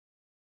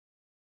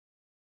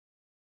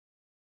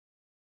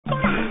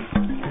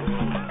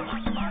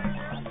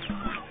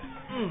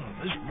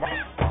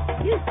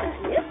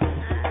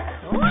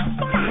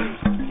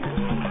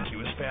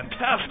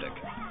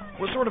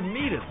What sort of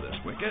meat is this,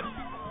 Wicket?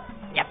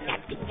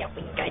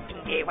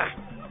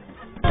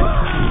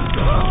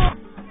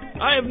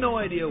 I have no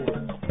idea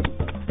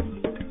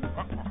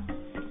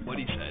what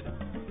he said.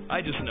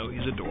 I just know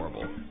he's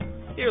adorable.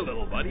 Here,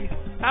 little buddy,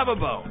 have a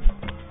bone.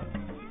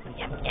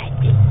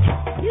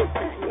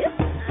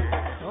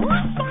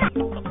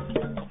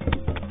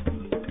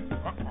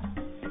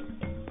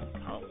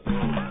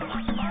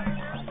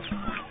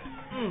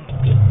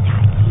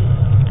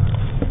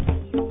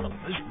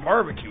 This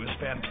barbecue is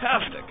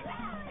fantastic.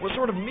 What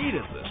sort of meat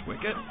is this,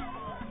 Wicket?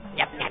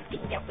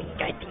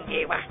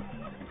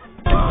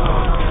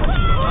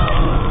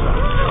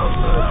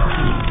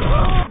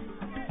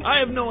 I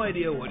have no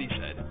idea what he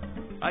said.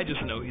 I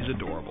just know he's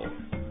adorable.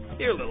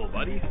 Here, little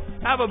buddy,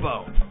 have a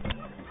bone.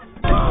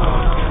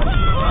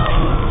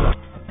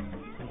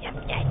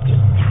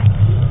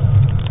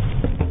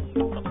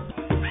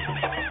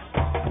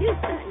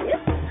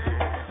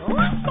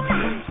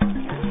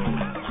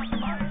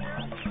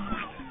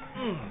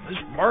 This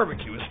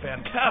barbecue is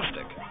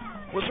fantastic.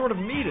 What sort of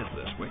meat is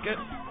this, Wicket?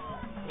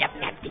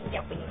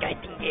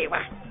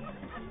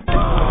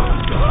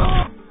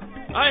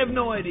 I have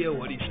no idea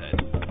what he said.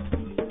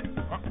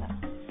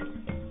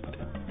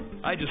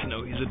 I just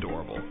know he's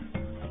adorable.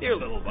 Here,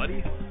 little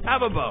buddy,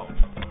 have a bone.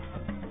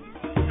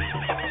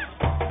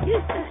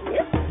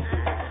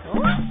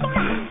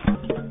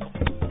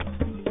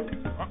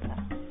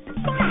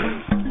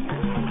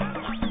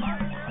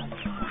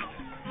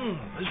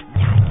 This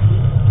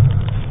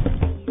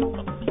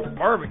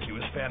barbecue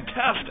is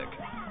fantastic.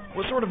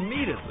 What sort of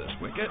meat is this,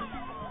 Wicket?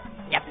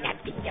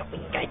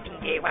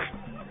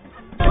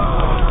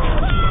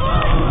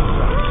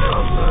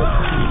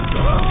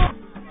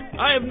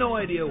 I have no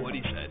idea what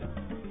he said.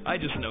 I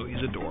just know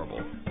he's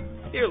adorable.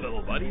 Here,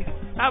 little buddy,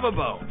 have a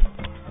bone.